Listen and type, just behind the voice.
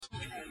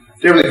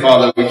Dear Heavenly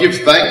Father, we give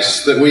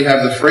thanks that we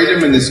have the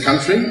freedom in this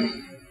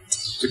country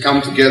to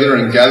come together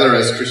and gather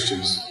as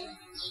Christians.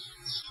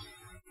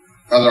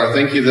 Father, I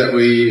thank you that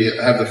we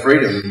have the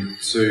freedom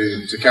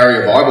to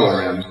carry a Bible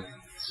around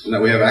and that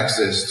we have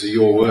access to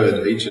your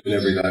word each and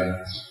every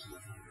day.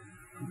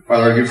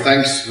 Father, I give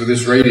thanks for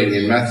this reading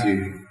in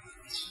Matthew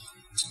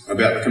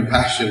about the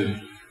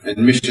compassion and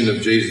mission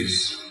of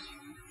Jesus.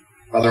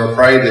 Father, I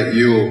pray that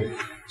you'll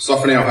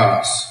soften our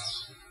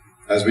hearts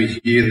as we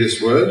hear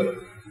this word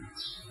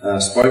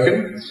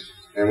spoken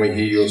and we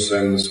hear your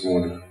sermon this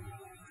morning.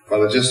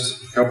 Father,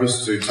 just help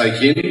us to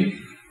take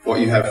in what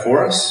you have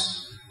for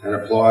us and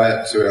apply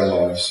it to our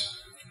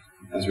lives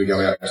as we go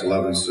out to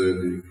love and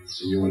serve you.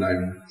 In your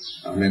name,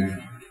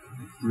 amen.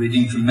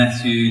 Reading from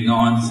Matthew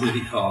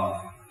 9:35.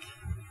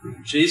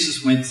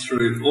 Jesus went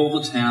through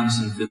all the towns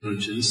and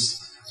villages,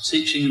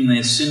 teaching in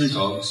their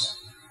synagogues,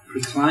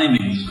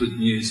 proclaiming the good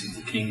news of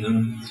the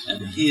kingdom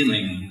and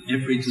healing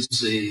every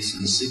disease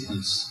and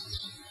sickness.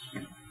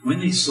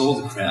 When he saw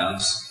the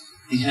crowds,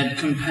 he had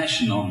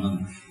compassion on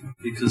them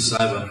because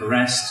they were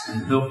harassed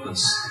and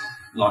helpless,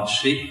 like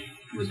sheep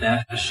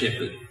without a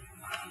shepherd.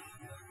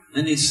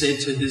 Then he said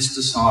to his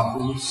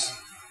disciples,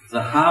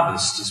 "The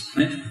harvest is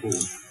plentiful,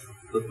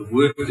 but the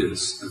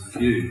workers are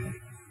few.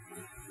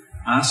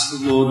 Ask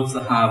the Lord of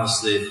the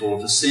harvest,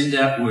 therefore, to send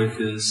out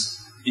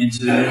workers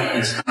into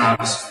his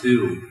harvest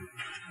field."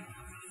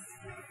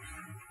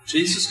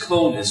 Jesus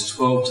called his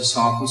 12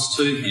 disciples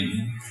to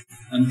him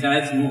and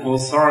gave them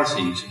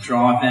authority to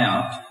drive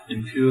out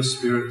impure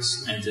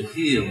spirits and to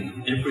heal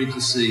every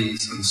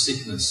disease and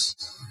sickness.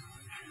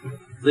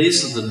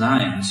 These are the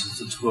names of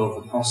the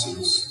 12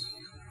 apostles.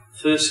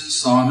 First,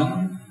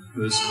 Simon,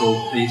 who is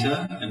called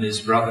Peter, and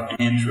his brother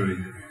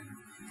Andrew.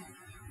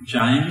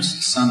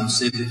 James, son of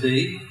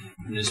Zebedee,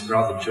 and his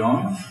brother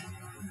John.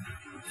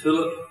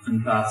 Philip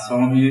and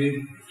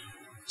Bartholomew.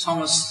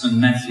 Thomas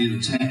and Matthew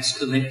the tax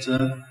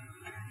collector.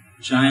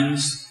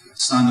 James,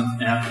 son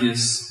of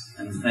Alphaeus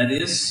and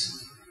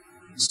Thaddeus.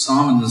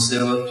 Simon the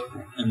Zealot,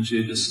 and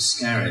Judas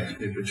Iscariot,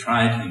 who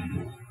betrayed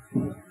him.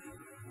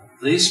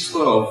 These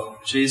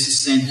 12 Jesus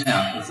sent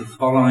out with the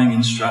following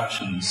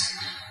instructions: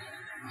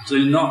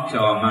 "Do not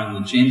go among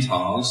the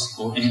Gentiles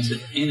or enter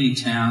any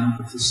town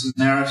of the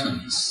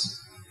Samaritans.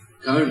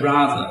 Go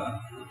rather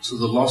to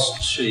the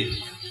lost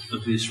sheep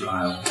of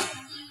Israel.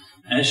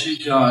 As you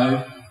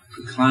go,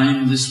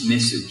 proclaim this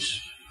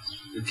message: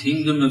 the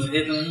kingdom of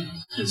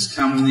heaven has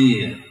come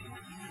near.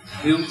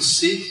 Heal the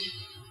sick,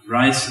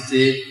 raise the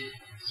dead,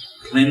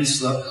 cleanse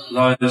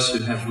those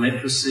who have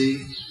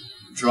leprosy,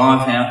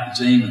 drive out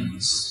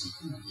demons.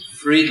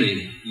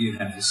 Freely you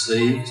have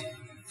received,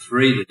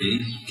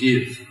 freely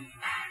give.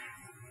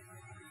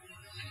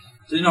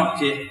 Do not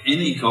get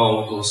any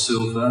gold or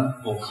silver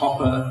or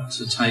copper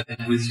to take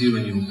with you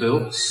in your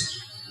belts,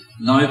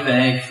 no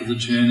bag for the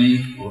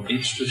journey or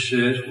extra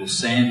shirt or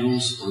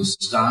sandals or a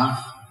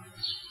staff,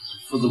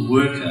 for the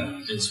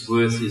worker is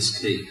worth his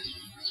keep.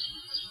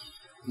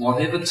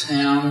 Whatever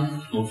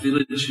town or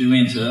village you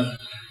enter,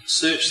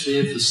 search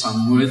there for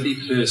some worthy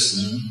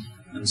person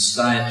and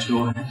stay at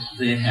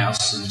their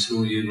house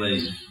until you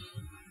leave.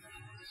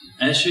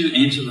 As you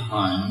enter the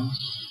home,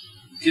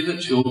 give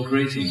it your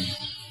greeting.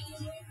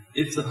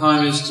 If the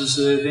home is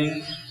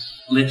deserving,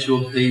 let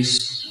your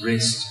peace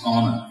rest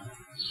on it.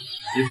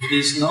 If it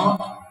is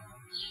not,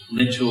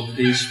 let your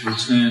peace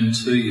return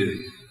to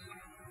you.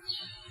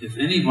 If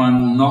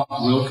anyone will not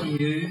welcome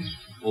you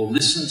or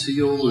listen to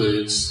your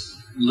words,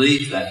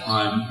 leave that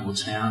home or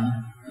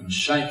town and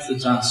shake the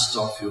dust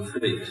off your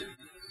feet.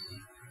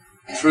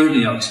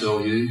 Truly, I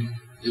tell you,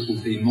 it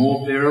will be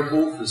more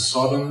bearable for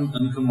Sodom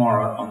and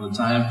Gomorrah on the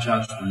day of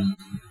judgment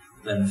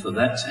than for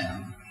that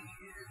town.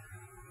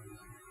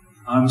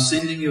 I am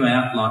sending you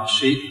out like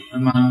sheep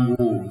among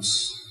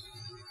wolves.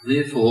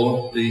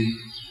 Therefore, be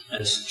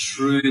as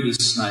shrewd as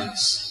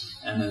snakes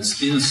and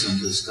as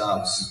innocent as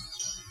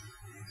doves.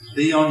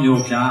 Be on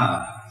your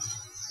guard,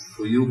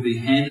 for you'll be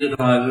handed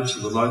over to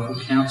the local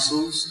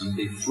councils and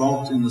be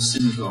flogged in the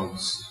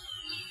synagogues.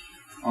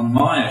 On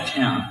my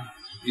account,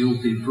 you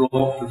will be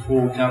brought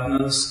before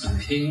governors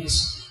and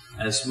kings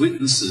as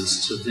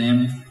witnesses to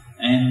them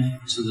and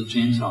to the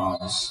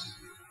Gentiles.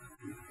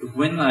 But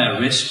when they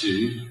arrest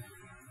you,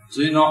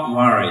 do not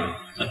worry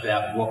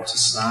about what to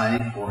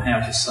say or how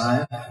to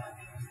say it.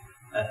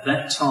 At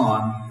that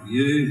time,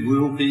 you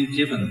will be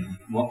given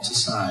what to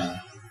say,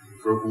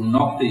 for it will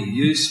not be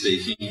you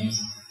speaking,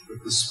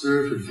 but the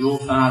Spirit of your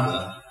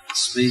Father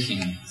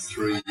speaking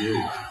through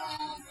you.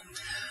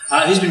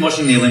 Who's been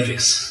watching the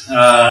Olympics?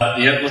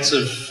 Lots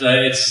of.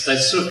 They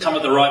sort of come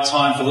at the right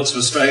time for lots of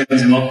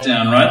Australians in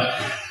lockdown, right?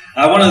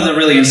 One of the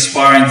really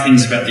inspiring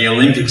things about the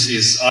Olympics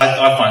is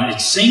I find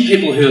it's seeing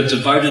people who have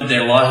devoted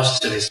their lives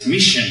to this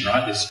mission,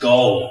 right? This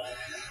goal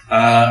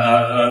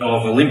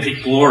of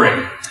Olympic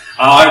glory.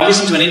 I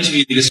listened to an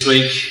interview this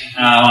week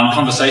on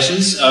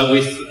Conversations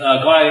with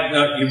a guy.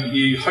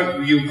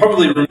 You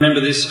probably remember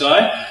this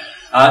guy.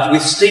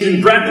 With Stephen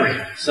Bradbury.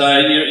 So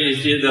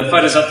the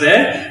photo's up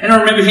there.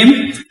 Anyone remember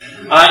him?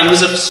 He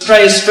was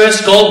Australia's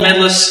first gold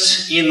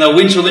medalist in the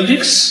Winter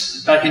Olympics.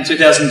 back in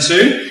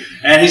 2002.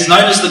 And he's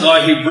known as the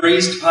guy who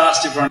breezed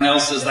past everyone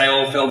else as they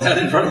all fell down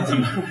in front of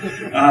them.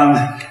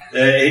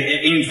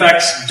 In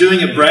fact,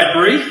 doing a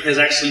Bradbury has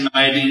actually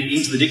made it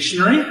into the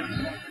dictionary.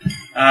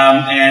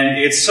 And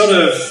it's sort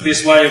of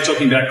this way of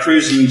talking about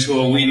cruising to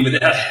a win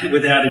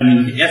without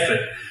any effort.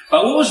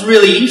 But what was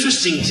really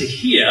interesting to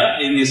hear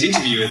in this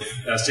interview with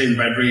Stephen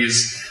Bradbury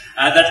is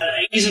that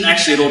isn't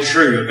actually at all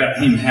true about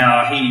him,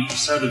 how he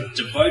sort of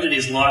devoted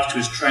his life to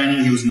his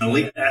training. He was an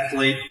elite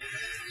athlete,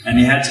 and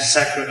he had to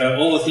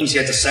all the things he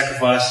had to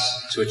sacrifice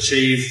to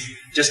achieve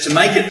just to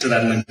make it to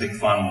that Olympic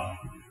final.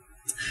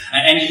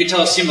 And you could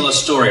tell a similar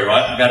story,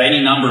 right, about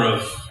any number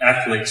of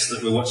athletes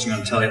that we're watching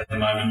on telly at the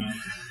moment.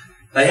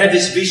 They have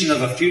this vision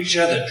of a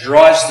future that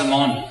drives them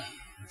on.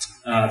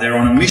 They're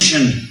on a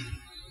mission.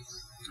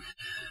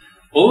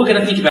 All we're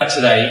going to think about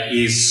today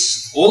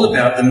is all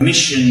about the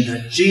mission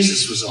that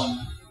Jesus was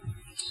on.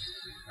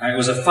 It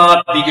was a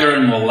far bigger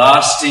and more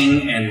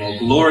lasting and more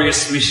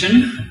glorious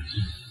mission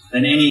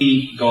than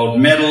any gold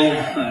medal,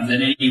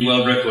 than any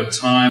world record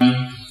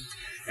time.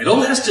 It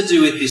all has to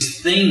do with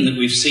this theme that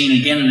we've seen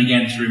again and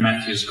again through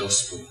Matthew's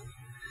Gospel.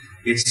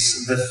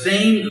 It's the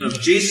theme of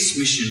Jesus'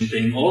 mission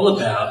being all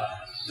about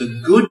the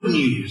good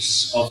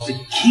news of the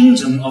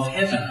kingdom of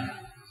heaven.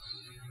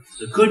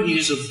 The good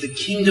news of the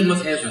kingdom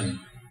of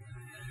heaven.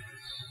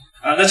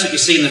 That's what you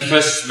see in the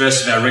first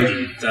verse of our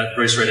reading that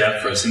Bruce read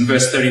out for us. In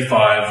verse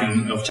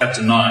 35 of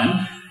chapter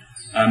 9,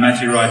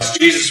 Matthew writes,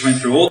 Jesus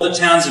went through all the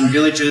towns and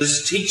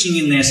villages, teaching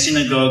in their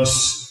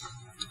synagogues,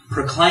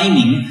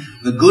 proclaiming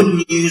the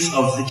good news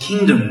of the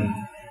kingdom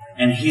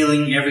and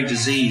healing every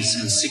disease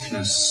and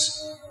sickness.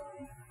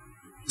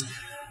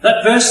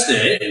 That verse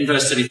there, in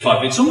verse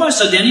 35, it's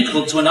almost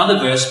identical to another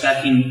verse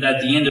back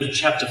at the end of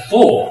chapter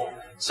 4.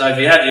 So if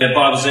you have your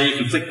Bibles there, you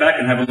can flick back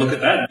and have a look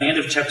at that. At the end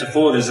of chapter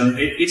 4,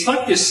 it's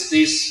like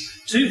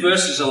these two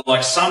verses are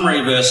like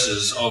summary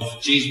verses of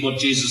what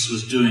Jesus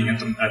was doing at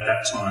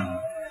that time.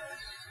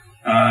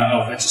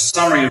 It's a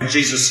summary of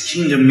Jesus'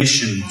 kingdom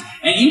mission.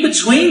 And in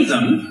between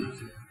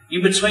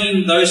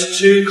those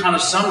two kind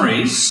of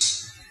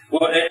summaries,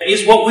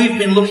 is what we've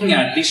been looking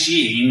at this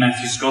year in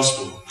Matthew's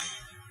Gospel.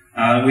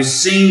 We've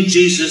seen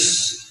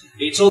Jesus,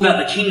 it's all about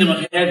the kingdom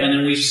of heaven,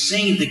 and we've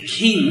seen the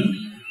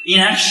King in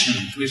action.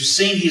 We've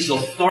seen his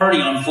authority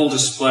on full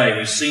display.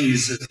 We've seen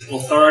his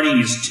authority in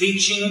his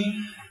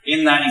teaching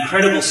in that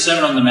incredible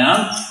Sermon on the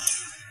Mount.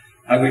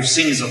 We've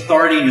seen his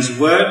authority in his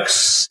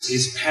works,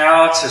 his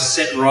power to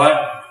set right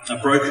a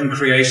broken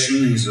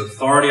creation, his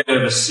authority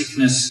over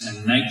sickness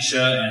and nature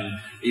and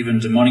even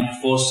demonic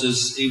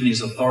forces, even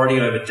his authority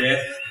over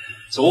death.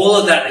 So all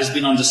of that has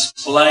been on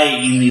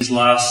display in these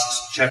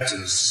last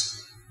chapters.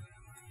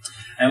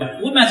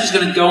 And what Matthew's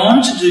going to go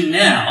on to do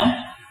now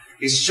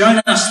is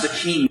shown us the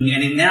King,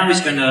 and now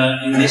he's going to,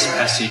 in this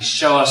passage,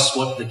 show us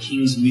what the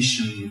King's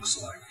mission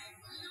looks like.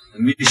 The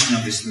mission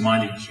of this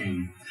mighty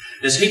King.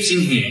 There's heaps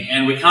in here,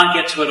 and we can't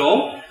get to it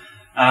all,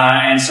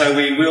 and so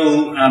we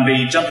will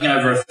be jumping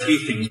over a few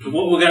things. But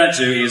what we're going to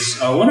do is,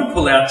 I want to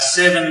pull out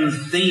 7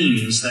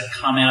 themes that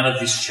come out of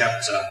this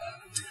chapter.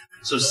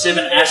 So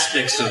 7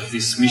 aspects of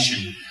this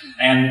mission.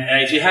 And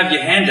if you have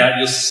your handout,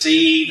 you'll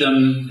see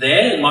them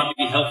there. It might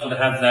be helpful to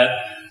have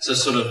that to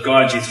sort of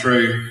guide you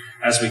through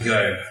as we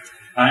go.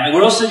 And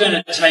we're also going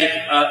to take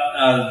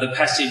the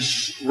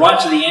passage right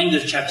to the end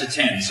of chapter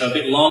 10, so a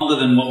bit longer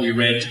than what we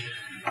read,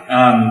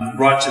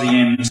 right to the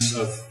end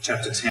of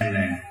chapter 10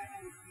 there.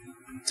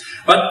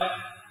 But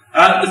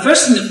the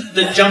first thing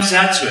that jumps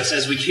out to us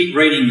as we keep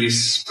reading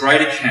this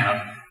great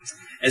account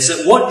is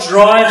that what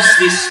drives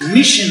this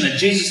mission that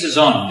Jesus is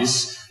on,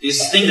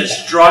 this thing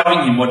that's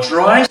driving him, what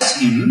drives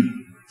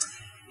him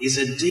is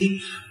a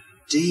deep,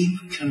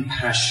 deep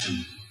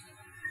compassion.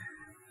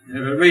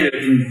 Read it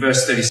in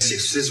verse 36.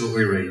 This is what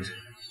we read.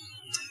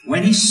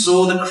 When he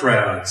saw the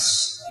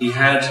crowds, he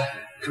had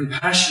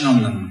compassion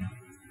on them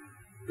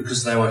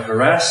because they were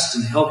harassed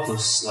and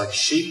helpless like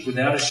sheep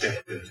without a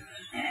shepherd.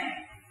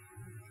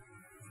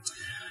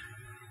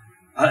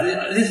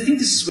 I think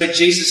this is where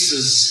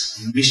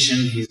Jesus'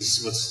 mission,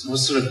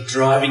 what's sort of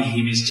driving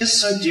him, is just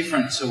so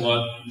different to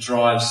what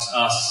drives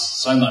us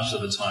so much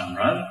of the time,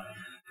 right?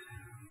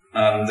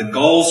 The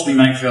goals we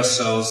make for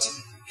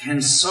ourselves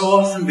can so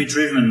often be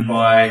driven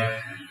by,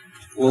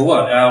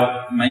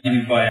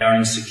 maybe by our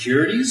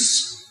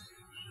insecurities,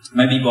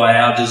 maybe by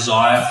our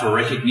desire for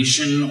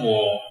recognition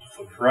or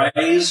for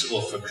praise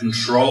or for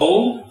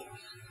control.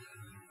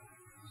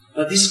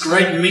 But this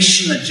great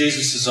mission that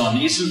Jesus is on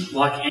isn't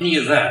like any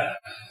of that.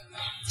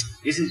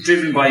 Isn't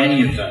driven by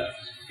any of that.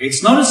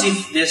 It's not as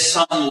if there's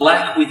some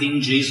lack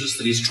within Jesus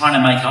that he's trying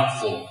to make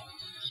up for.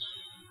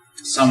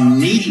 Some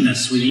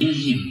neediness within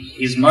him.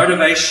 His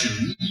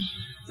motivation,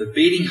 the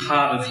beating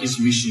heart of his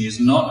mission, is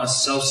not a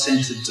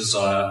self-centered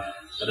desire,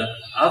 but an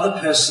other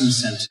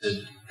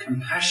person-centered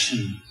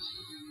compassion.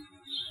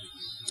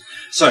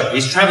 So,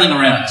 he's travelling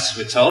around,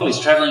 we're told. He's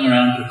travelling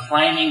around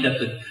proclaiming that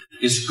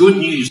this good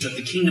news that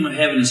the kingdom of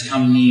heaven has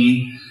come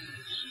near,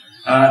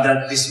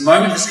 that this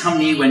moment has come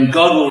near when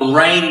God will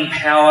reign in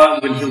power,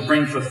 when he'll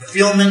bring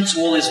fulfillment to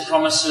all his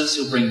promises,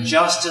 he'll bring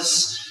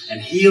justice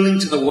and healing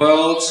to the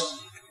world.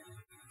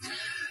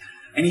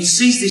 And he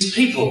sees these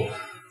people.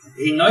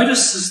 He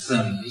notices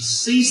them. He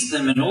sees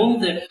them in all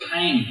their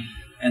pain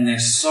and their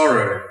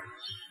sorrow.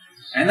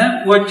 And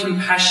that word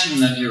compassion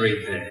that you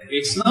read there,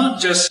 it's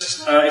not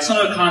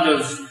a kind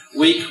of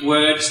weak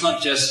word. It's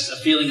not just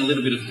feeling a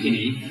little bit of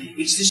pity.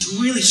 It's this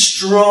really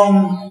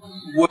strong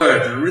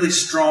word, a really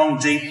strong,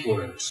 deep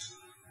word.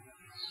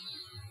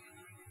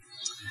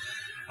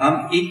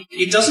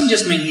 It doesn't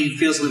just mean he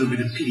feels a little bit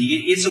of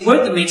pity. It's a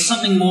word that means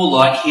something more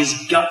like his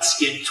guts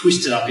get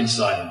twisted up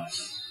inside him.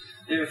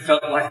 Ever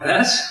felt like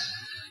that?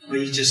 Where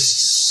you're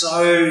just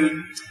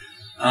so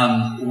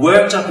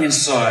worked up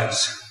inside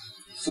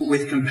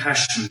with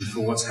compassion for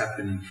what's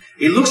happening.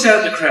 He looks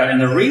out at the crowd,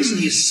 and the reason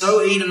he's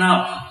so eaten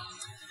up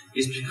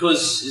is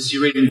because, as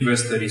you read in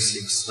verse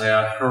 36, they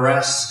are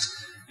harassed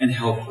and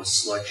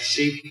helpless, like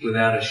sheep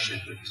without a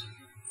shepherd.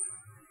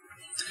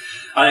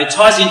 It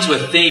ties into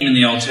a theme in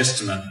the Old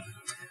Testament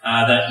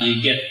that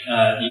you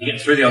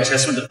get through the Old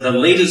Testament. That the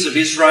leaders of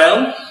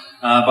Israel,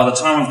 by the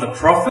time of the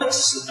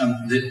prophets,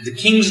 the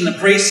kings and the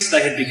priests,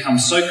 they had become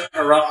so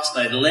corrupt,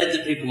 they had led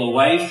the people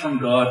away from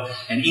God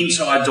and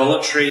into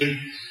idolatry.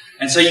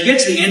 And so you get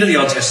to the end of the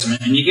Old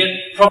Testament and you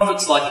get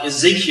prophets like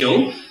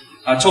Ezekiel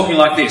talking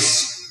like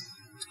this.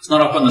 It's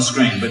not up on the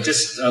screen, but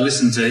just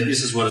listen to it.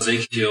 This is what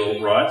Ezekiel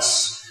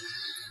writes.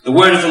 The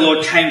word of the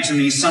Lord came to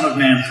me, Son of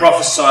man,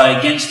 prophesy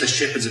against the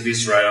shepherds of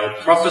Israel.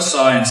 Prophesy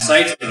and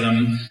say to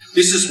them,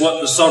 this is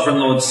what the sovereign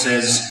Lord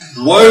says.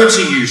 Woe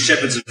to you,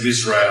 shepherds of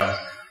Israel,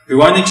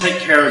 who only take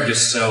care of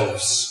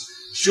yourselves.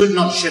 Should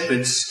not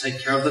shepherds take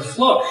care of the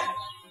flock?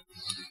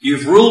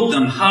 You've ruled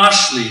them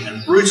harshly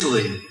and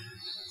brutally.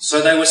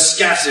 So they were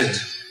scattered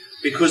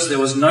because there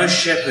was no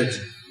shepherd.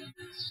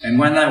 And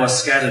when they were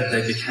scattered,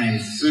 they became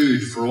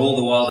food for all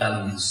the wild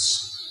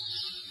animals.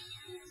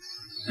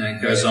 And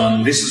it goes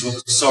on, this is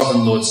what the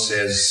sovereign Lord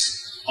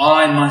says.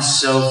 I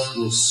myself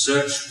will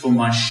search for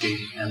my sheep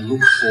and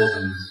look for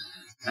them.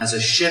 As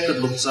a shepherd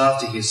looks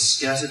after his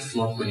scattered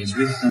flock when he's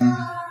with them,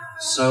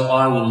 so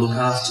I will look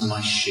after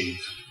my sheep.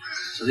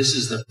 So this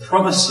is the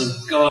promise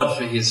of God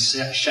for his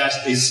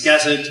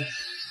scattered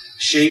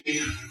sheep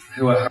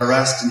who are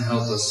harassed and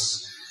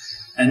helpless.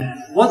 And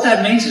what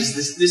that means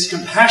is this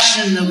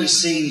compassion that we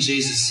see in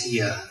Jesus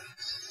here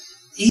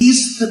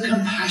is the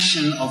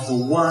compassion of the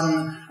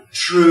one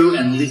true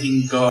and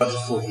living God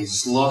for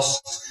his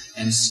lost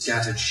and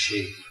scattered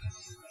sheep.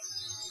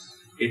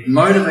 It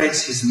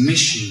motivates his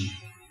mission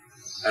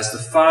as the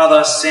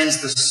Father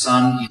sends the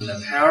Son in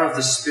the power of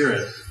the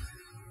Spirit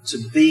to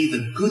be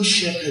the good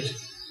shepherd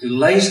who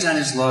lays down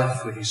his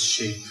life for his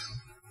sheep.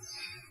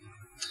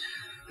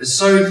 It's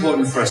so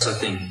important for us, I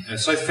think.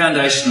 It's so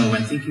foundational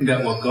when thinking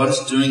about what God is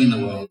doing in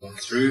the world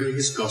through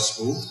his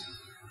gospel,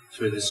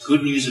 through this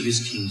good news of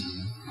his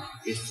kingdom.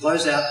 It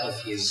flows out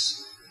of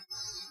his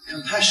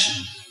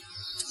compassion.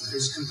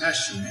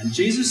 And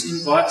Jesus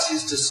invites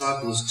his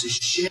disciples to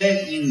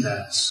share in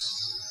that.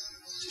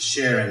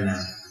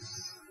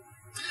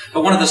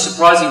 But one of the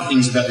surprising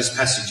things about this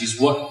passage is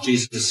what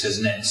Jesus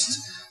says next.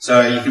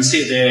 So you can see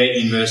it there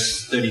in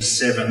verse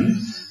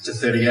 37 to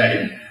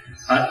 38.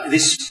 What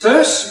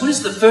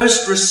is the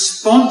first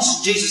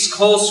response Jesus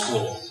calls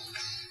for?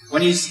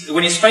 When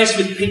he's faced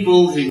with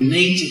people who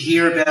need to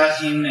hear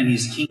about him and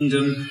his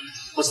kingdom,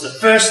 what's the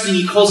first thing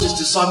he calls his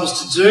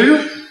disciples to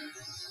do?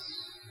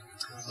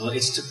 Well,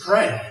 it's to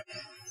pray.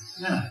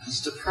 Yeah,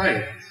 it's to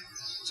pray.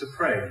 To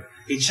pray.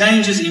 He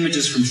changes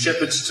images from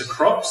shepherds to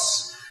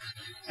crops.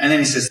 And then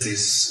he says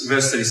this,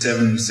 verse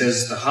 37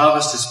 says, the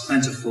harvest is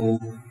plentiful,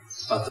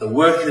 but the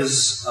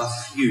workers are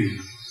few.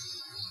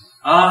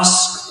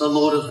 Ask the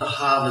Lord of the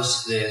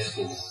harvest,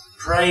 therefore.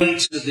 Pray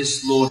to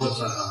this Lord of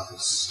the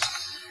harvest.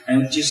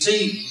 And do you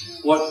see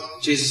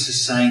what Jesus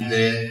is saying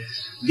there?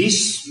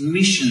 This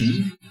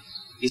mission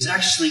is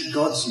actually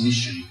God's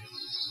mission.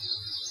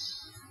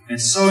 And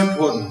it's so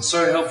important,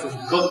 so helpful.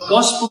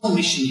 Gospel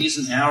mission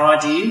isn't our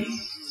idea.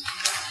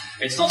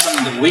 It's not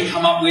something that we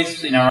come up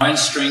with in our own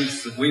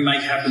strength, that we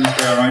make happen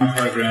through our own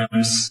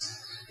programs.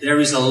 There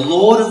is a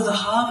Lord of the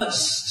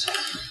harvest.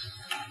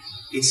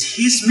 It's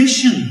his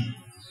mission.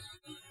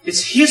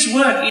 It's his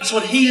work. It's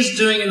what he is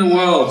doing in the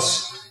world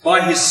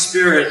by his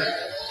Spirit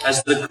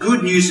as the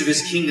good news of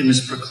his kingdom is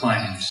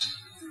proclaimed.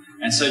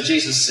 And so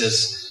Jesus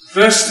says,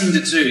 first thing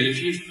to do, if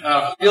you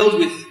are filled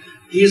with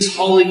his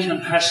holy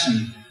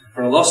compassion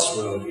for a lost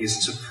world,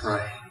 is to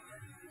pray.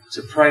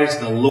 To pray to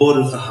the Lord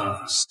of the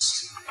harvest.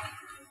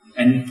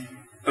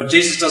 But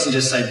Jesus doesn't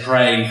just say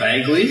pray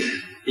vaguely.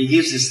 He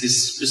gives us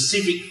this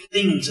specific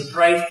thing to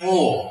pray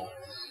for.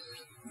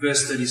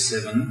 Verse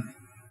 37,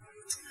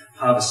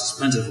 harvest is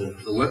plentiful,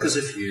 the workers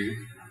are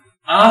few.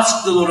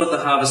 Ask the Lord of the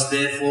harvest,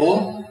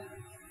 therefore,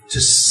 to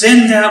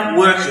send out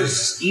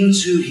workers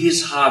into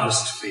his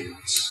harvest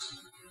fields.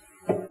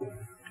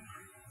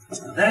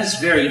 That is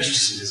very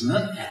interesting, isn't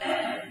it?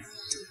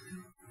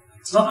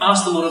 It's not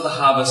ask the Lord of the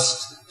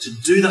harvest to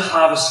do the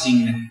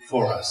harvesting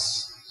for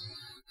us.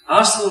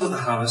 Ask the Lord of the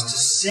harvest to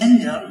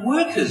send out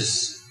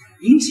workers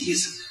into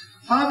his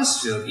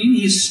harvest field in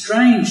his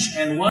strange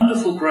and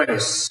wonderful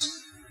grace.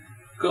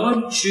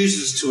 God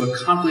chooses to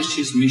accomplish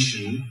his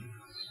mission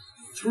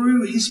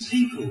through his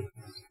people.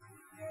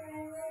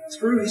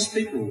 Through his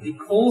people. He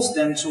calls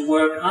them to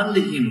work under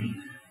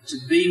him, to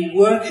be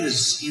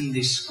workers in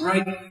this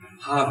great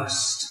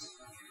harvest.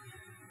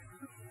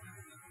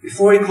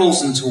 Before he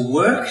calls them to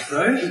work,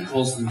 though, he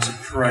calls them to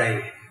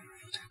pray.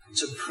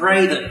 To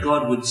pray that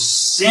God would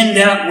send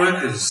out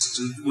workers,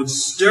 would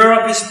stir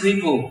up his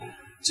people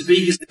to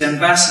be his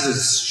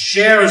ambassadors,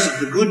 sharers of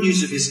the good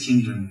news of his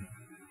kingdom.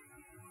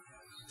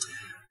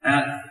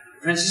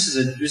 Friends,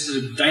 this is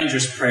a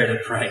dangerous prayer to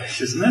pray,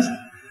 isn't it?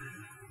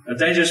 A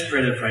dangerous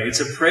prayer to pray. It's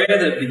a prayer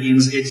that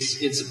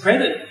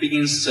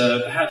begins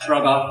to perhaps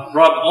rub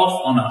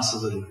off on us a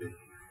little bit,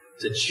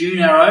 to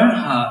tune our own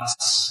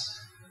hearts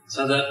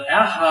so that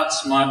our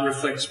hearts might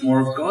reflect more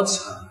of God's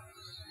heart.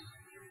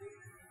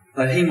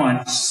 That he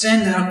might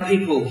send out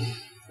people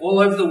all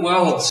over the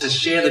world to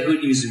share the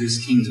good news of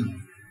his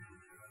kingdom.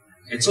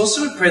 It's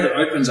also a prayer that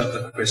opens up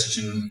the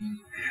question,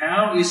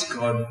 how is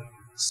God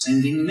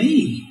sending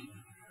me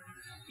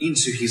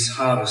into his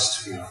harvest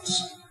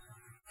fields?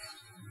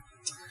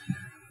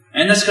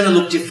 And that's going to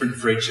look different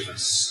for each of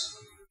us.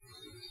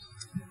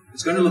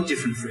 It's going to look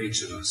different for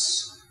each of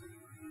us.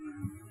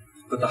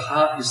 But the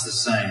heart is the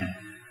same.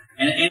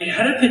 And it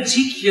had a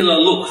particular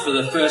look for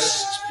the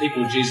first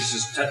people Jesus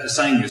is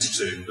saying this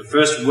to, the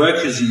first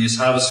workers in this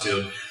harvest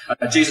field.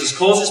 Jesus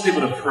calls his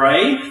people to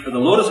pray that the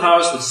Lord of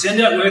harvest would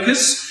send out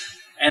workers,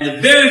 and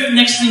the very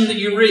next thing that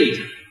you read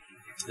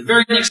at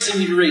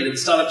the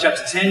start of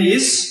chapter 10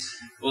 is,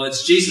 well,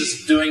 it's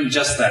Jesus doing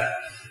just that.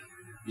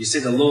 You see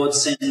the Lord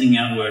sending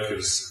out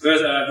workers.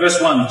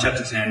 Verse 1 of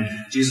chapter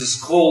 10, Jesus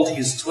called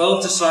his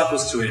 12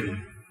 disciples to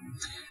him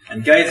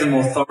and gave them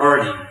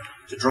authority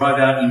to drive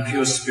out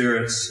impure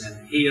spirits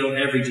and heal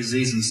every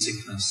disease and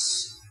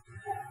sickness.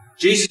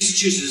 Jesus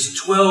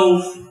chooses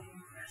 12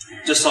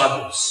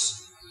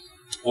 disciples,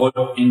 or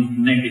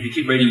if you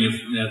keep reading,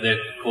 they're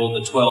called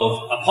the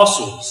 12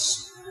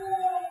 apostles.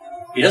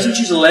 He doesn't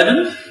choose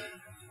 11,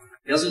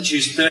 he doesn't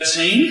choose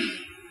 13,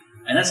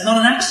 and that's not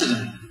an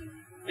accident.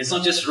 It's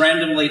not just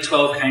randomly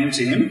 12 came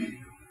to him.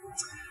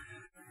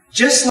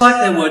 Just like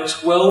there were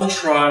 12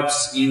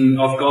 tribes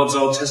of God's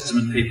Old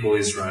Testament people,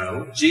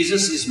 Israel,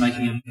 Jesus is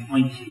making a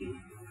point here.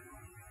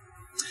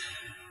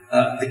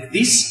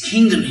 This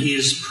kingdom he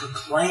is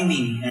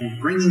proclaiming and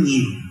bringing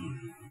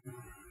in.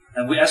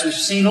 As we've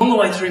seen all the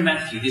way through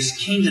Matthew, this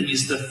kingdom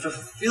is the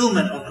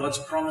fulfillment of God's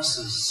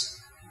promises.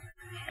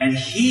 And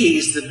here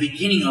is the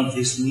beginning of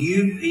this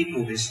new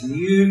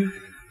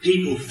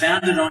people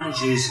founded on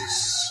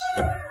Jesus.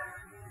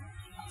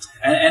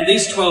 And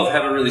these 12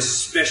 have a really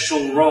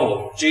special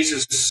role.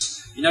 Jesus,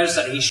 you notice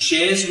that he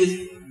shares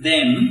with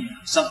them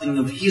something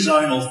of his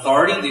own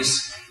authority,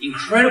 this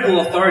incredible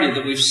authority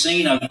that we've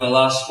seen over the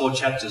last 4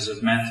 chapters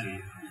of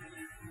Matthew.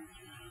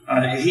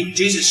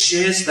 Jesus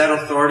shares that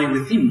authority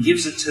with him,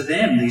 gives it to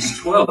them, these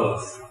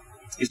 12.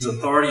 His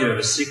authority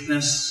over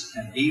sickness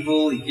and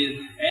evil,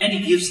 and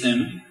he gives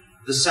them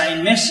the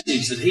same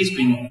message that he's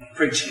been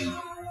preaching.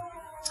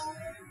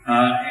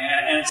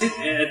 And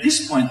at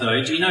this point,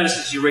 though, do you notice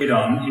as you read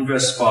on in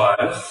verse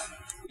 5,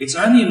 it's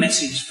only a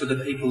message for the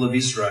people of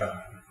Israel.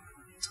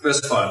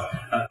 Verse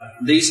 5,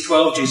 these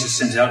 12 Jesus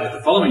sent out with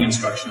the following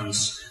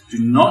instructions: do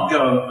not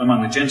go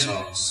among the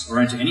Gentiles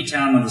or into any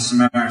town of the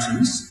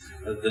Samaritans,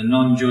 the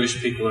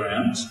non-Jewish people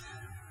around.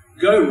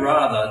 Go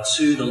rather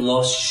to the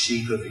lost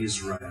sheep of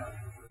Israel.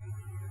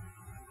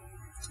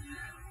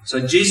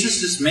 So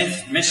Jesus'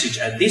 message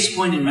at this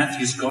point in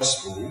Matthew's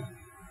Gospel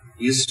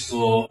is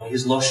for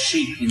his lost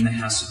sheep in the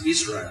house of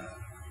Israel.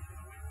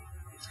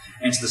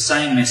 And it's the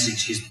same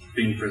message he's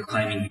been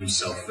proclaiming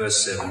himself.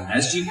 Verse 7,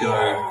 as you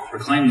go,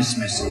 proclaim this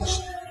message: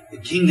 the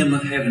kingdom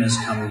of heaven has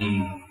come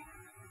near.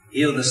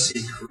 Heal the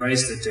sick,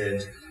 raise the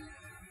dead,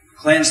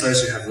 cleanse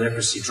those who have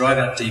leprosy, drive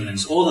out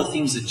demons. All the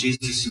things that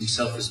Jesus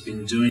himself has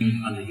been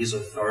doing under his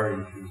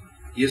authority,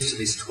 he gives to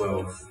these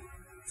 12.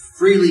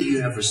 Freely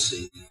you have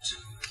received,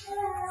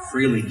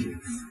 freely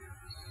give.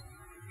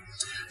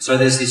 So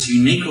there's this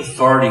unique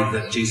authority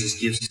that Jesus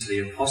gives to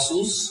the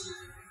apostles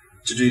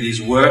to do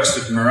these works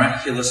of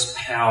miraculous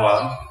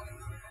power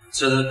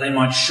so that they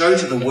might show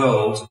to the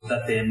world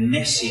that their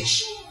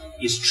message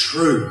is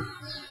true,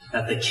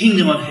 that the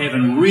kingdom of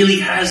heaven really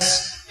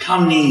has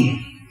come near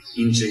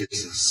in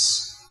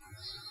Jesus.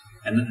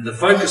 And the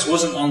focus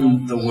wasn't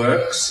on the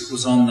works, it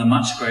was on the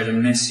much greater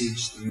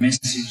message, the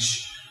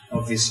message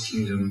of this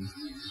kingdom.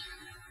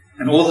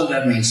 And all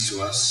that means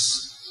to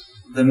us,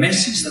 the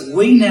message that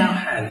we now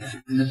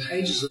have in the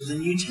pages of the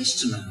New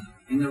Testament,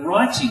 in the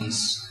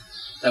writings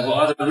that were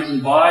either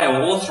written by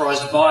or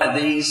authorized by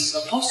these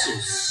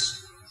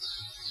apostles.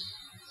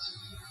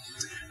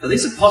 So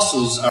these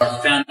apostles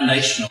are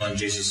foundational in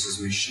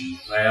Jesus' mission.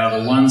 They are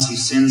the ones he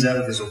sends out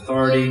of his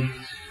authority.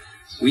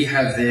 We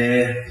have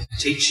their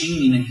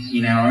teaching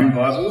in our own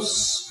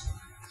Bibles.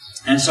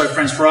 And so,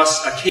 friends, for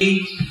us, a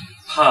key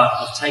part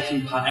of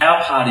taking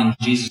our part in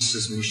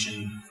Jesus'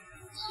 mission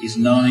is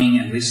knowing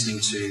and listening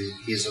to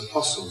his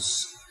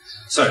apostles.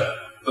 So,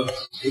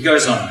 he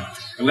goes on.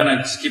 I'm going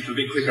to skip a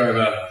bit quick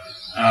over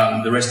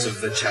the rest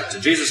of the chapter.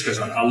 Jesus goes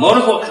on. A lot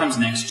of what comes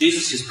next,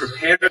 Jesus is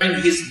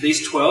preparing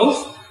these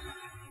 12,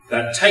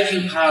 that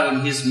taking part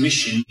in his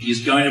mission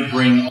is going to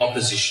bring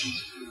opposition.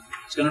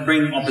 It's going to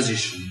bring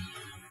opposition.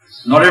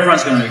 Not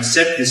everyone's going to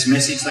accept this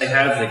message they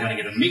have. They're going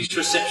to get a mixed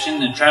reception.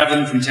 They're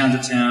travelling from town to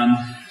town.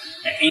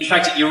 In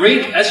fact, as you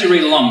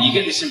read along, you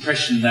get this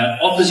impression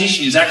that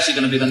opposition is actually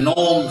going to be the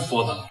norm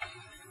for them.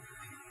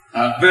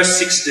 Verse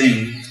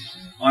 16,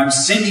 I'm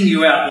sending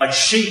you out like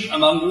sheep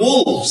among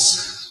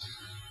wolves.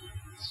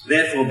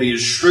 Therefore be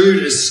as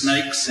shrewd as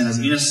snakes and as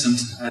innocent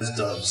as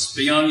doves.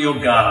 Be on your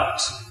guard.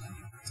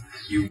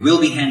 You will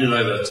be handed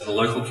over to the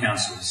local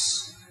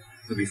councils.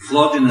 You'll be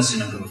flogged in the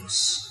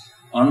synagogues.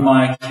 On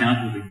my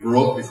account you'll be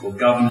brought before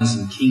governors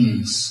and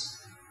kings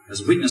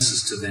as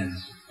witnesses to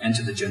them and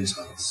to the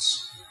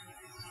Gentiles.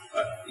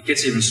 It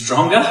gets even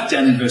stronger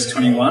down in verse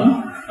 21.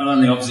 Not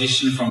only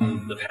opposition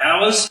from the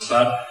powers,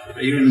 but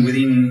even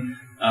within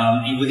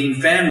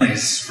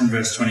families from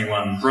verse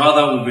 21.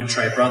 Brother will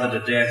betray brother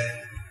to death,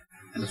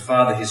 and the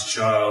father his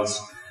child.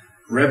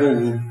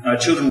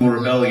 Children will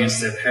rebel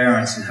against their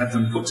parents and have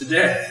them put to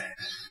death.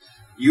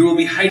 You will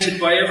be hated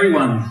by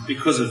everyone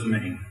because of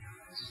me.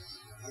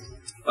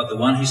 But the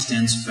one who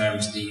stands firm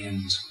to the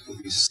end will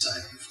be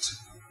saved.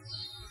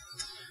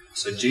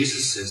 So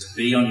Jesus says,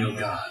 be on your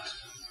guard.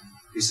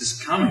 This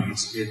is coming.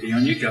 Be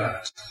on your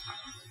guard.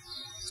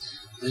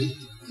 But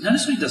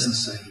notice what he doesn't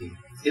say here.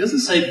 He doesn't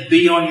say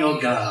be on your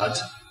guard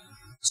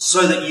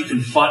so that you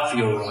can fight for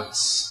your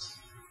rights,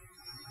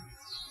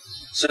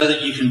 so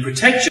that you can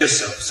protect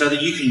yourself, so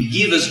that you can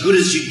give as good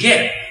as you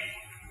get.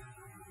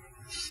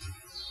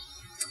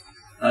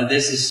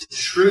 There's this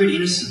shrewd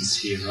innocence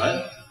here,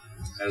 right?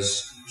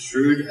 As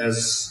shrewd,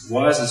 as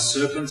wise as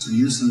serpents and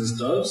innocent as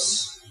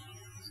doves.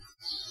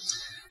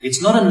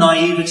 It's not a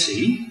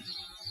naivety.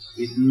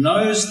 It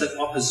knows that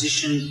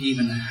opposition,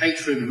 even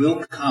hatred,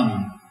 will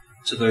come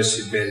to those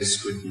who bear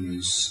this good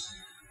news.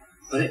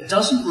 But it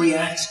doesn't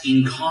react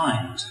in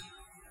kind.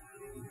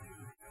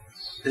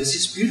 There's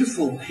this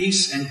beautiful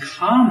peace and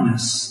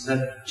calmness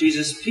that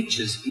Jesus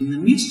pictures in the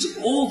midst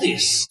of all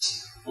this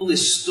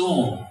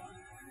storm.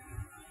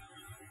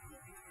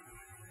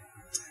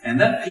 And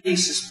that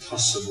peace is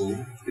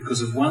possible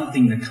because of one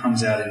thing that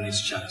comes out in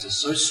this chapter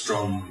so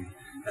strongly.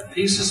 That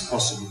peace is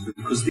possible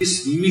because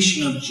this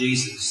mission of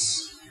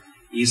Jesus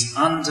is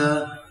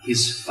under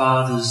his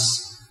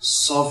Father's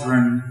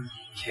sovereign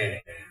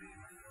care.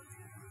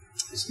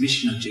 This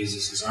mission of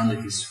Jesus is under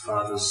his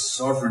Father's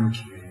sovereign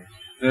care.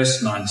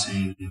 Verse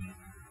 19.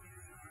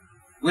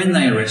 When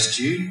they arrest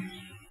you,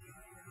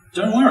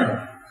 don't worry.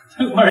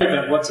 Don't worry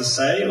about what to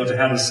say or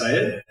how to say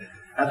it.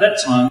 At that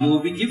time you will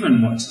be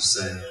given what to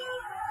say.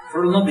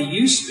 For it will not be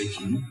you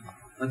speaking,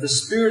 but the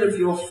Spirit of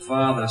your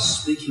Father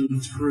speaking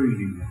through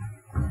you.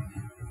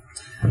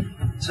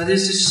 So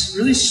there's this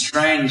really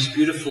strange,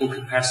 beautiful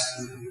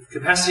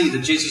capacity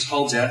that Jesus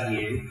holds out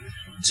here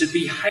to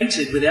be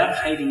hated without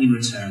hating in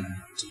return,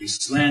 to be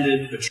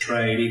slandered,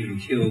 betrayed, even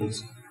killed,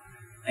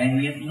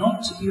 and yet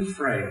not to be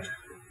afraid.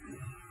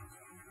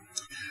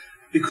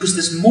 Because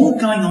there's more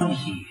going on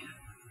here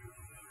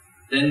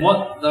than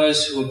what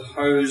those who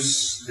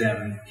oppose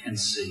them can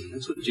see.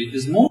 That's what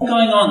there's more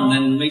going on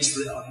than meets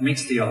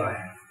the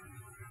eye.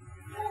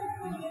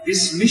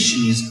 This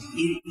mission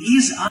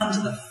is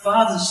under the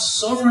Father's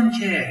sovereign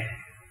care.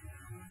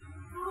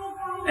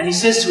 And he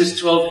says to his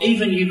 12,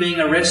 even you being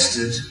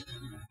arrested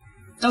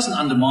doesn't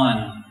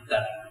undermine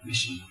that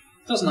mission.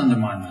 It doesn't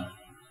undermine that.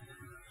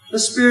 The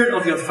Spirit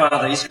of your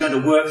Father is going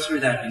to work through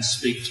that and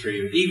speak through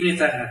you, even if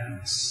that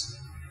happens.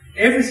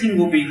 Everything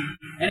will be,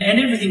 and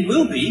everything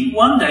will be,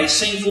 one day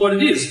seen for what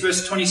it is.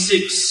 Verse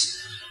 26.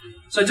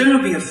 So do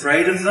not be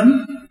afraid of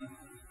them.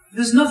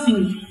 There's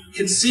nothing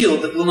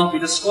concealed that will not be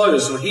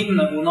disclosed, or hidden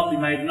that will not be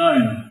made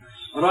known.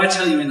 What I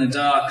tell you in the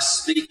dark,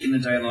 speak in the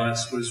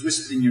daylights. What is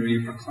whispered in your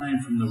ear, proclaim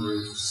from the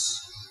roofs.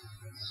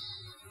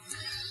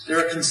 There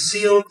are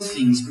concealed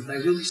things, but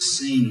they will be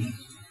seen.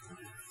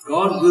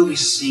 God will be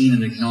seen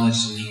and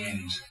acknowledged in the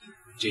end,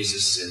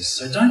 Jesus says.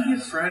 So don't be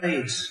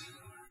afraid.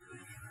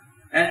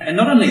 And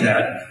not only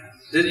that,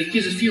 it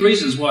gives a few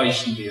reasons why you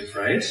shouldn't be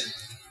afraid.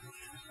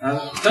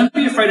 Don't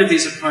be afraid of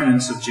these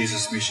opponents of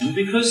Jesus' mission,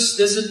 because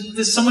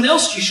there's someone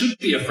else you should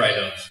be afraid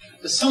of.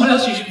 There's someone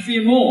else you should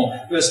fear more.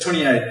 Verse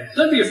 28,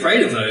 don't be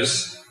afraid of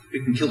those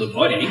who can kill the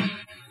body,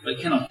 but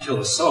cannot kill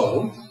the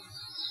soul.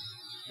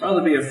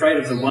 Rather be afraid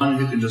of the one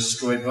who can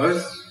destroy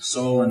both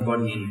soul and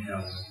body in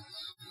hell.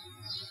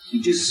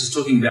 And Jesus is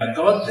talking about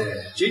God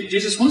there.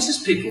 Jesus wants his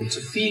people to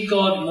fear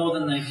God more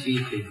than they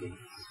fear people.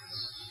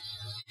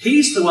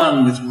 He's the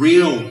one with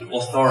real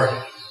authority,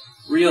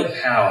 real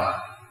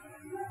power.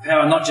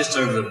 Power not just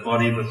over the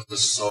body, but the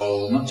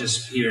soul, not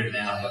just here and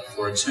now, but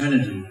for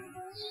eternity.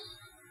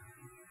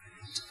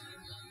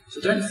 So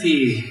don't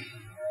fear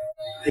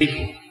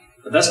people.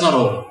 But that's not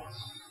all.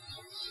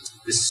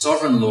 This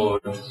sovereign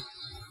Lord,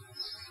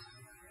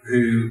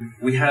 who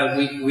we are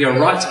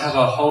right to have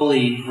a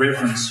holy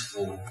reverence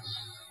for,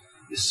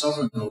 this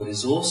sovereign Lord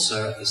is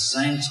also at the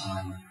same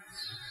time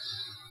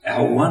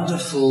our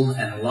wonderful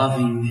and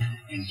loving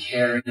and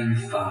caring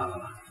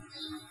Father.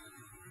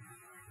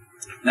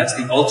 That's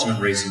the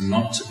ultimate reason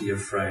not to be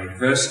afraid.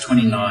 Verse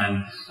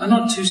 29, "Are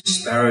not 2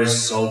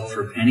 sparrows sold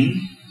for a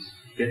penny?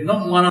 Yet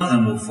not one of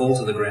them will fall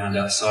to the ground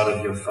outside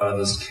of your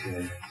Father's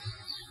care.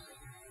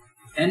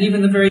 And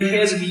even the very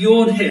hairs of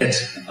your head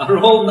are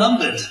all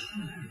numbered.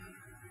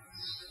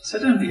 So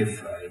don't be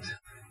afraid.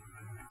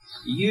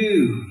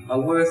 You are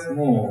worth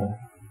more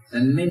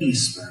than many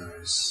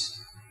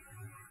sparrows.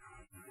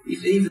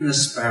 If even the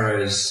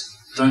sparrows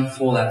don't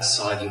fall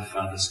outside your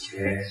Father's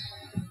care,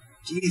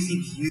 do you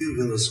think you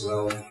will as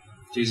well?"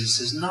 Jesus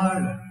says,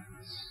 No,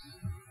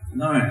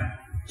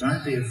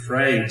 don't be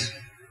afraid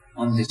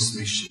on this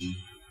mission.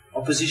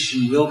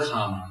 Opposition will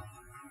come,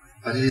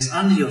 but it is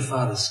under your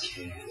Father's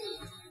care.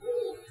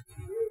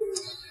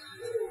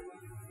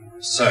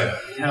 So,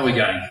 how are we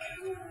going?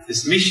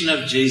 This mission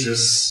of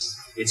Jesus,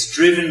 it's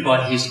driven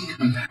by his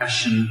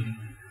compassion.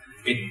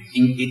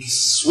 It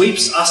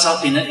sweeps us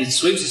up in it. It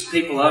sweeps his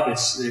people up.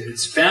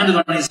 It's founded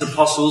on his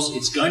apostles.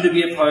 It's going to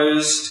be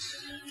opposed.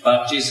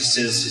 But Jesus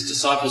says his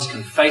disciples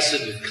can face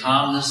it with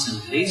calmness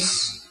and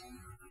peace.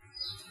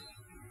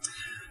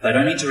 They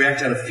don't need to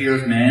react out of fear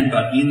of man,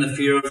 but in the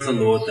fear of the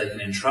Lord, they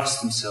can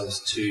entrust themselves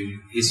to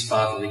his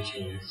fatherly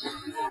care.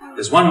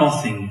 There's one more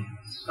thing,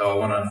 though, I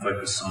want to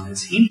focus on.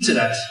 It's hinted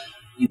at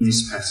in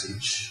this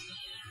passage,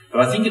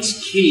 but I think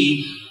it's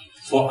key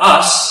for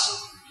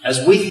us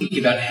as we think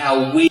about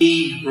how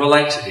we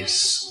relate to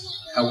this.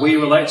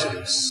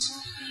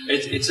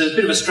 It's a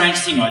bit of a strange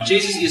thing, right?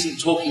 Jesus isn't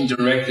talking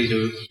directly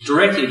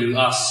to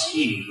us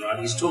here, right?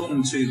 He's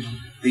talking to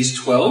these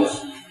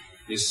 12,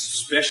 these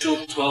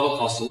special 12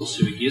 apostles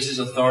who he gives his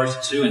authority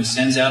to and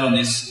sends out on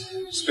this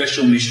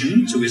special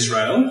mission to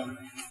Israel.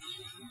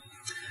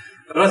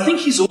 But I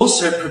think he's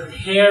also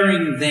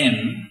preparing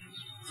them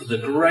for the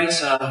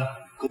greater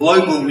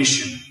global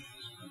mission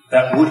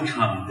that would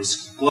come,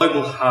 this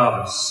global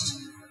harvest.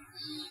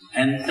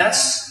 And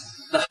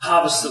that's the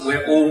harvest that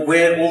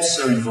we're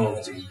also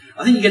involved in.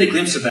 I think you get a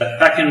glimpse of that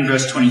back in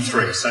verse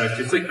 23. So if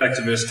you flick back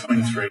to verse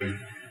 23,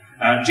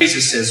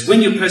 Jesus says,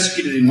 "When you're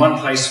persecuted in one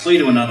place, flee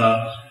to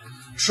another.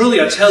 Truly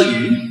I tell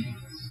you,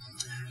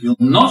 you'll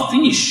not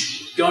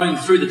finish going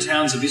through the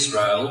towns of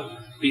Israel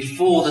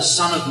before the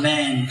Son of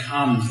Man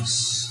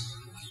comes."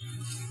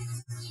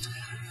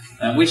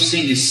 We've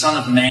seen this Son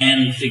of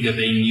Man figure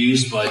being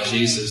used by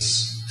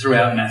Jesus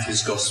throughout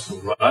Matthew's Gospel,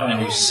 right?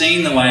 And we've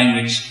seen the way in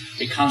which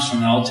it comes from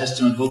an Old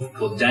Testament book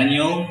called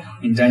Daniel.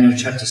 In Daniel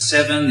chapter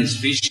 7, this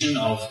vision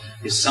of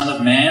this Son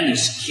of Man,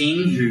 this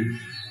King, who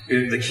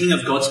the King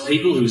of God's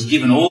people, who is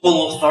given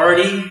all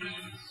authority.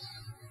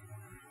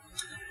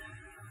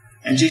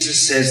 And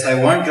Jesus says they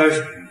won't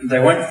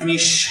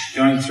finish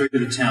going through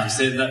the towns.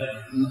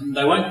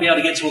 They won't be able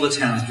to get to all the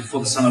towns before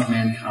the Son of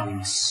Man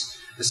comes.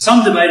 There's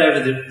some debate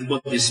over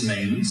what this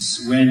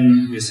means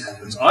when this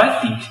happens.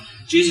 I think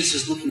Jesus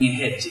is looking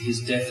ahead to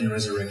his death and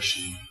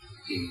resurrection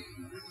here.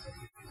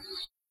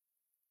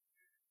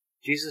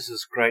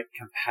 Jesus' great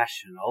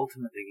compassion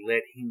ultimately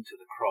led him to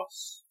the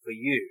cross for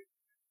you,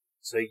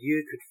 so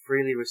you could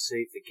freely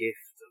receive the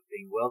gift of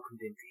being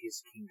welcomed into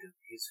his kingdom,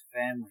 his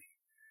family,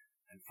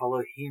 and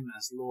follow him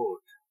as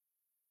Lord.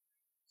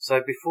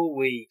 So before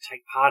we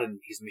take part in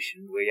his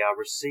mission, we are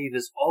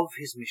receivers of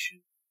his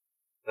mission.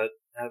 But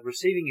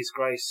receiving his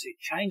grace, it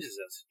changes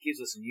us, it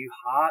gives us a new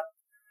heart,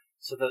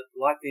 so that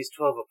like these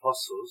 12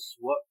 apostles,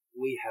 what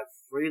we have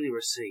freely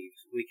received,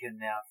 we can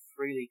now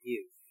freely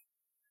give.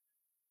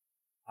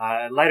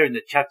 Later in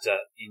the chapter,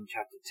 in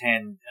chapter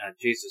 10,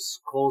 Jesus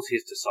calls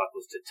his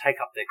disciples to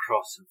take up their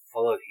cross and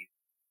follow him.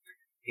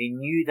 He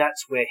knew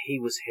that's where he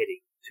was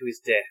heading, to his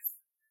death.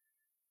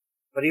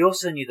 But he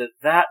also knew that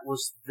that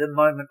was the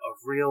moment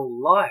of real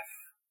life,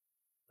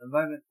 the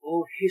moment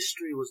all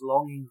history was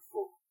longing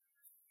for.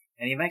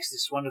 And he makes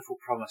this wonderful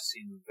promise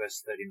in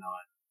verse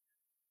 39.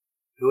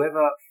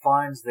 "Whoever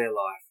finds their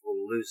life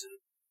will lose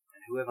it,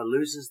 and whoever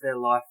loses their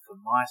life for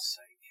my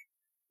sake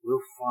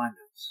will find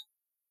it."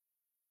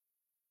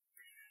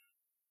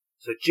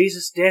 So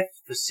Jesus' death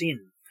for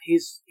sin,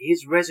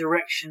 his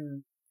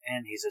resurrection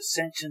and his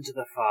ascension to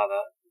the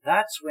Father,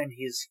 that's when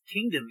his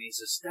kingdom is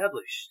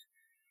established,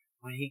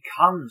 when he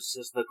comes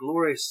as the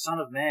glorious Son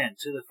of Man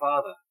to the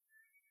Father.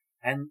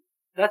 And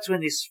that's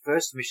when this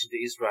first mission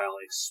to Israel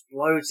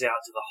explodes out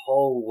to the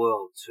whole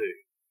world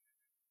too.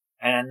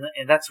 And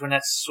that's when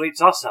that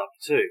sweeps us up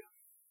too.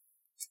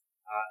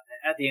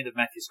 At the end of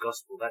Matthew's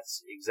Gospel,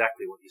 that's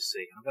exactly what you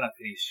see. I'm going to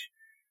finish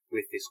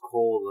with this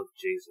call of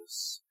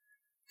Jesus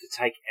to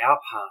take our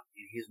part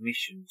in his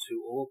mission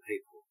to all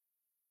people.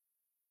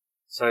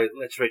 So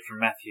let's read from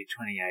Matthew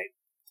 28,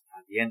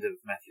 at the end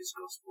of Matthew's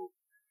Gospel.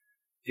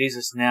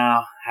 Jesus,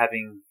 now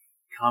having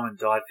come and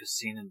died for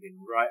sin and been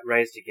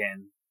raised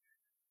again,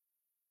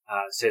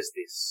 says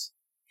this: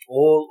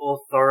 "All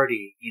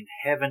authority in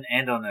heaven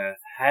and on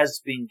earth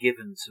has been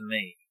given to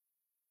me.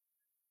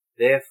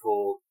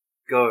 Therefore,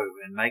 go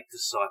and make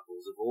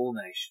disciples of all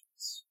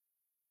nations,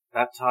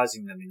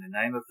 baptizing them in the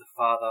name of the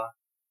Father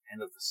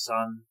and of the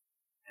Son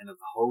and of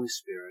the Holy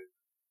Spirit,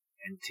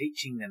 and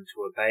teaching them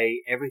to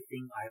obey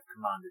everything I have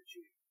commanded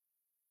you.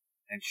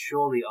 And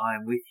surely I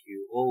am with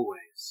you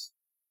always,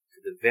 to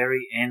the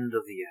very end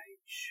of the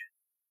age.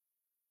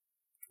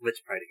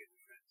 Let's pray together,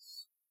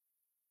 friends.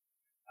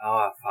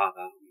 Our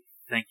Father, we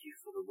thank you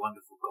for the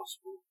wonderful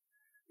gospel,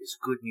 this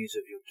good news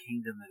of your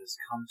kingdom that has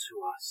come to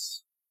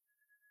us.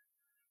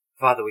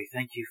 Father, we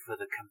thank you for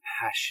the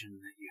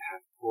compassion that you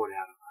have poured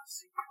out on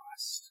us in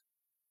Christ.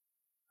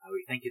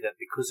 We thank you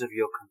that because of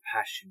your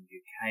compassion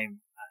you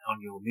came on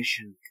your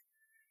mission,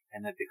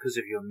 and that because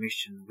of your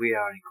mission we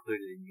are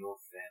included in your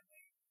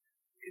family.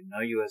 We can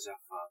know you as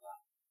our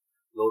Father.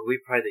 Lord, we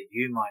pray that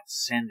you might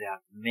send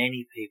out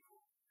many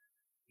people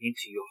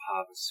into your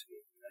harvest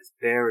field as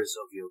bearers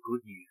of your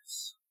good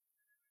news,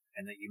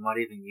 and that you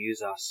might even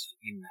use us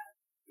in that.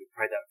 We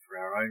pray that for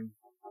our own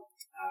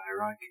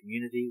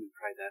community. We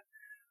pray that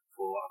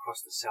for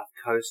across the south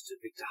coast to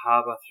Victor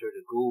Harbour through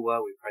to Goolwa.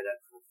 We pray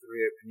that for the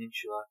Rio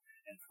Peninsula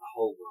and for the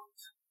whole world.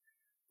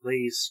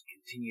 Please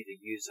continue to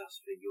use us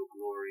for your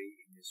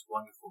glory in this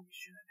wonderful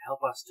mission, and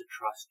help us to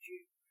trust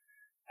you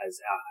as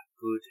our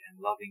good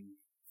and loving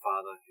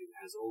Father who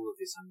has all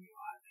of this in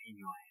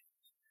your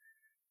hand.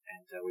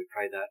 And we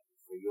pray that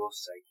for your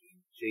sake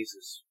in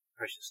Jesus'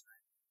 precious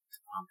name.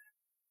 Amen.